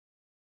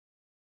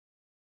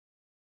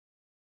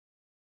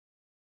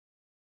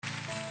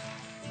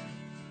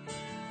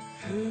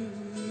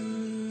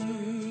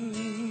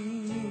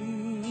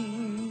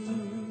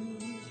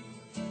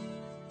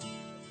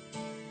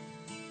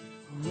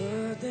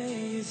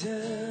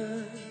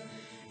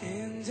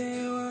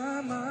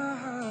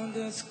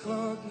this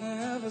clock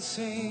never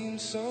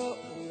seems so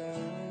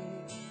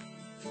long.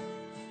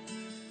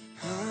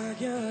 I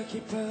gotta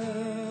keep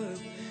up,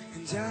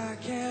 and I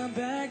can't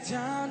back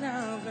down.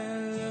 I've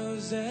been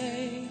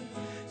losing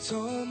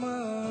so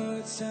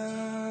much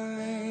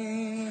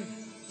time.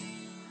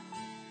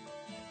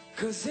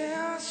 'Cause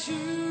there's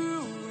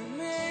you and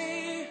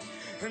me,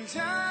 and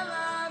all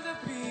other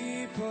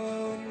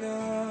people,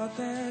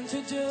 nothing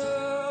to do,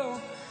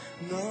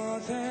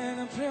 nothing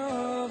to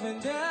prove.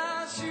 And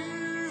there's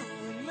you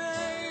and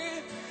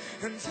me,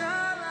 and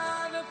all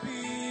other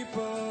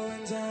people,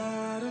 and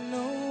I don't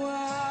know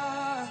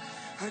why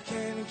I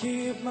can't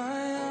keep my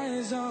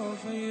eyes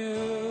off of you.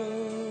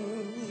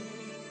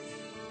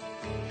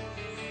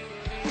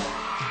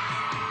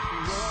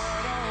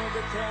 What are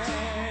the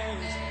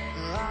things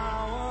I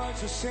want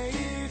to say,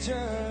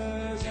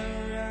 just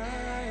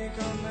right,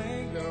 come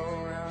and go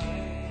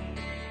right.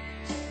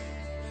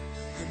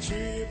 I'm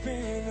deep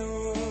in the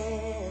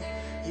wood,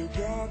 you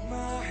got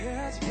my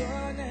head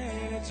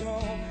burning, I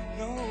don't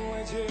know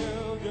where to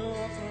go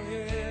from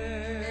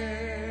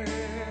here.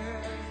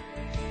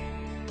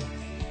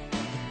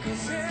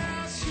 'Cause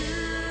there's you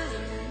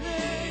and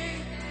me,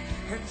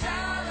 and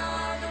all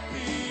other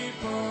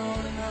people,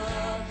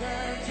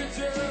 nothing to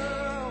do,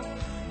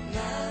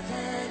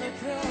 nothing to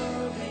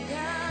prove.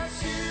 There's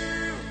you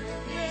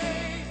and me,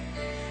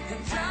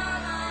 and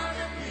all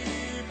other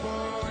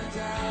people, and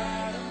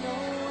I don't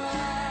know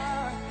why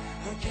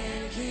I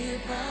can't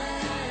keep my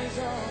eyes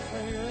off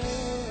of you.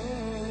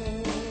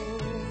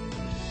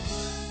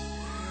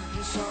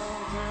 There's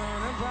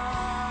something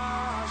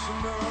about you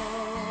know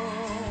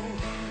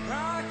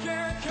I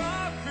can't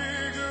quite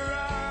figure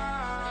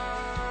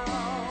out.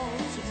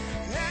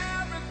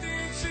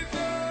 Everything she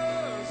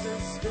does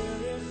is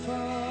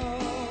beautiful,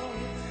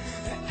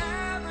 and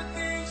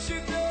everything she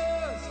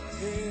does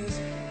is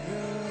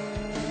right.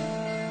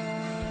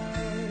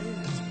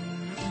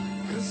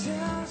 'Cause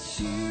there's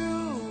you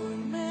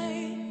and me,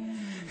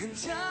 and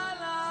all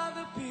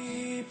other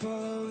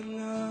people,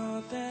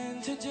 nothing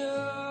to do,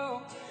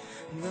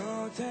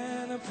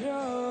 nothing to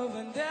prove.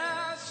 And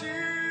there's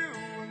you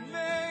and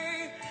me,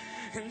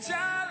 and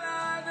all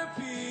other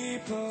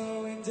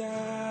people, and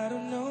I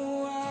don't know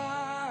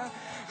why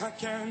I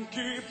can't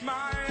keep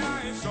my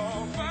eyes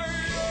off of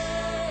you,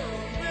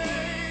 me,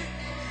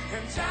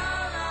 and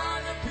all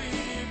other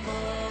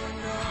people,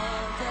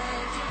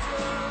 nothing to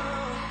do,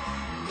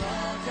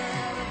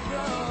 nothing to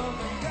prove.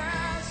 And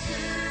that's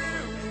you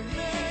and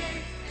me,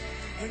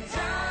 and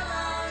all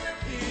other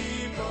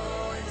people,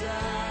 and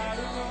I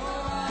don't know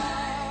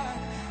why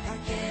I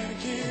can't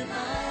keep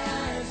my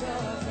eyes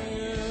off of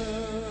you.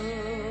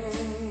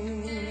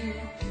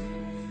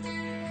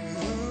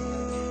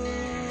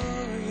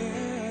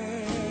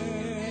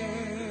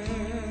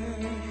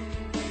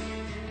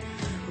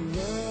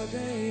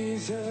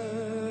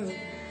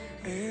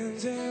 And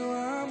then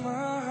why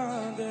my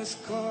heart, this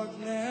clock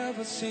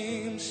never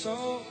seems so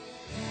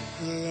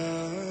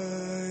alive.